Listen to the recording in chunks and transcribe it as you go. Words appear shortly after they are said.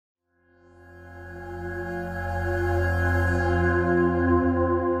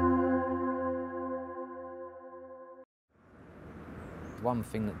one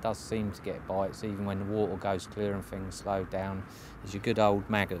thing that does seem to get bites, even when the water goes clear and things slow down, is your good old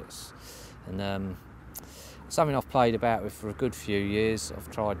maggots. And something I've played about with for a good few years. I've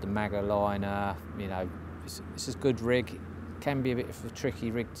tried the Maggot liner. You know, it's a good rig. It can be a bit of a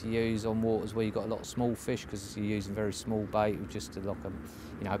tricky rig to use on waters where you've got a lot of small fish, because you're using very small bait with just a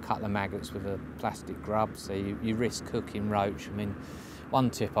couple of maggots with a plastic grub. So you risk hooking roach. I mean, one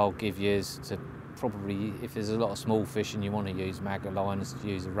tip I'll give you is to probably, if there's a lot of small fish and you want to use maggot liners, to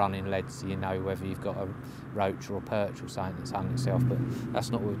use a running lead so you know whether you've got a roach or a perch or something that's hung itself. But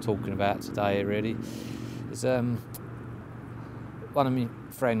that's not what we're talking about today, really. There's one of my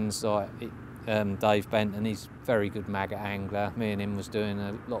friends, Dave Benton, he's a very good maggot angler. Me and him was doing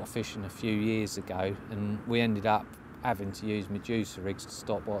a lot of fishing a few years ago, and we ended up having to use Medusa rigs to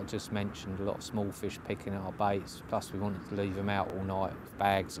stop what I just mentioned, a lot of small fish picking at our baits, plus we wanted to leave them out all night with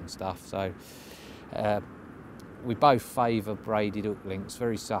bags and stuff. So we both favour braided hook links,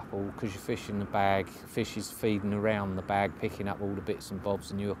 very supple, because you're fishing the bag, fish is feeding around the bag, picking up all the bits and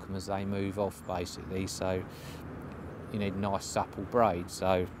bobs, and you hook them as they move off, basically. So you need a nice supple braid,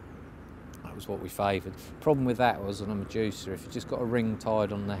 so that was what we favoured. Problem with that was, on a Medusa, if you just got a ring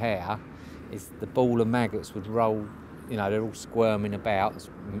tied on the hair, is the ball of maggots would roll. You know, they're all squirming about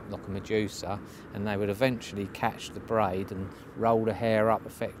like a Medusa, and they would eventually catch the braid and roll the hair up,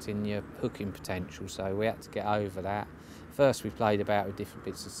 affecting your hooking potential. So we had to get over that. First we played about with different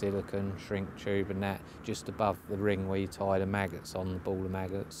bits of silicone, shrink tube and that, just above the ring where you tie the maggots on, the ball of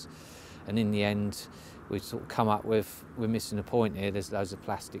maggots. And in the end, we sort of come up with, we're missing a point here, there's loads of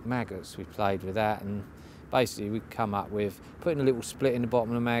plastic maggots. We played with that, and basically we come up with putting a little split in the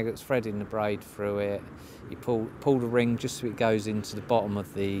bottom of the maggots, threading the braid through it. You pull the ring just so it goes into the bottom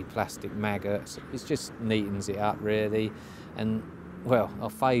of the plastic maggots. It just neatens it up, really. And well, our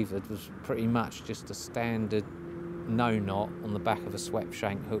favoured was pretty much just a standard no knot on the back of a swept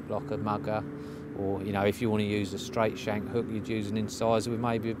shank hook, like a mugger. Or, you know, if you want to use a straight shank hook, you'd use an incisor with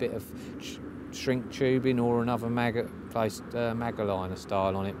maybe a bit of shrink tubing or another maggot placed maggot liner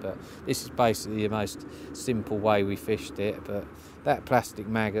style on it. But this is basically the most simple way we fished it. But that plastic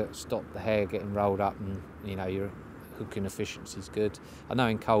maggot stopped the hair getting rolled up, and you know, your hooking efficiency is good. I know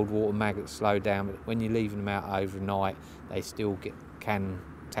in cold water maggots slow down, but when you're leaving them out overnight, they still can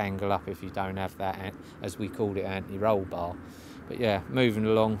tangle up if you don't have that, as we called it, anti-roll bar. But yeah, moving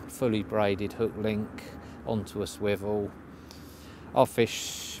along, fully braided hook link onto a swivel. I'll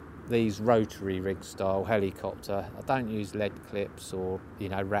fish these rotary rig style helicopter. I don't use lead clips or, you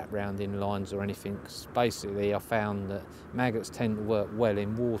know, wrap round in lines or anything, because basically I found that maggots tend to work well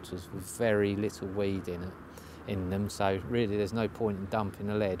in waters with very little weed in them, so really there's no point in dumping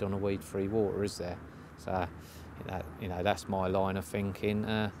a lead on a weed-free water, is there? So you know, that's my line of thinking.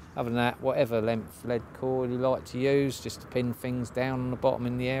 Other than that, whatever length lead cord you like to use, just to pin things down on the bottom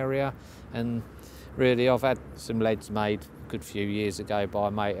in the area. And really, I've had some leads made a good few years ago by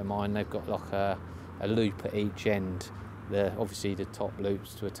a mate of mine. They've got like a loop at each end. Obviously the top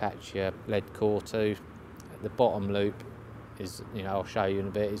loop's to attach your lead core to. The bottom loop is, you know, I'll show you in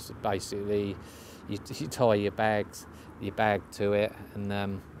a bit, is basically you tie your bag to it,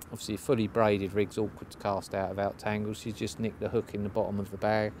 and obviously fully braided rig's awkward to cast out without tangles. You just nick the hook in the bottom of the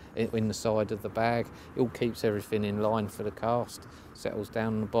bag, in the side of the bag. It all keeps everything in line for the cast, settles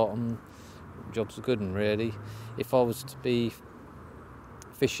down on the bottom. Job's a good one, really. If I was to be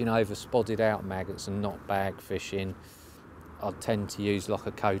fishing over spotted out maggots and not bag fishing, I'd tend to use like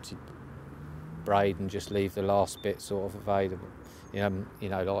a coated braid and just leave the last bit sort of available. You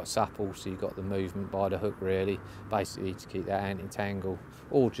know, like supple, so you've got the movement by the hook, really, basically to keep that anti-tangle.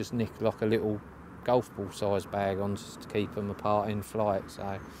 Or just nick like a little golf ball size bag on, just to keep them apart in flight.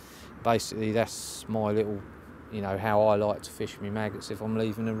 So basically that's my little, you know, how I like to fish my maggots if I'm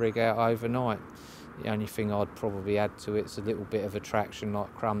leaving a rig out overnight. The only thing I'd probably add to it's a little bit of attraction,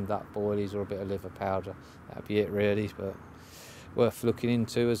 like crumbed up boilies or a bit of liver powder. That'd be it, really, but worth looking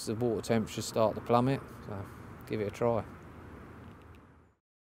into as the water temperatures start to plummet, so give it a try.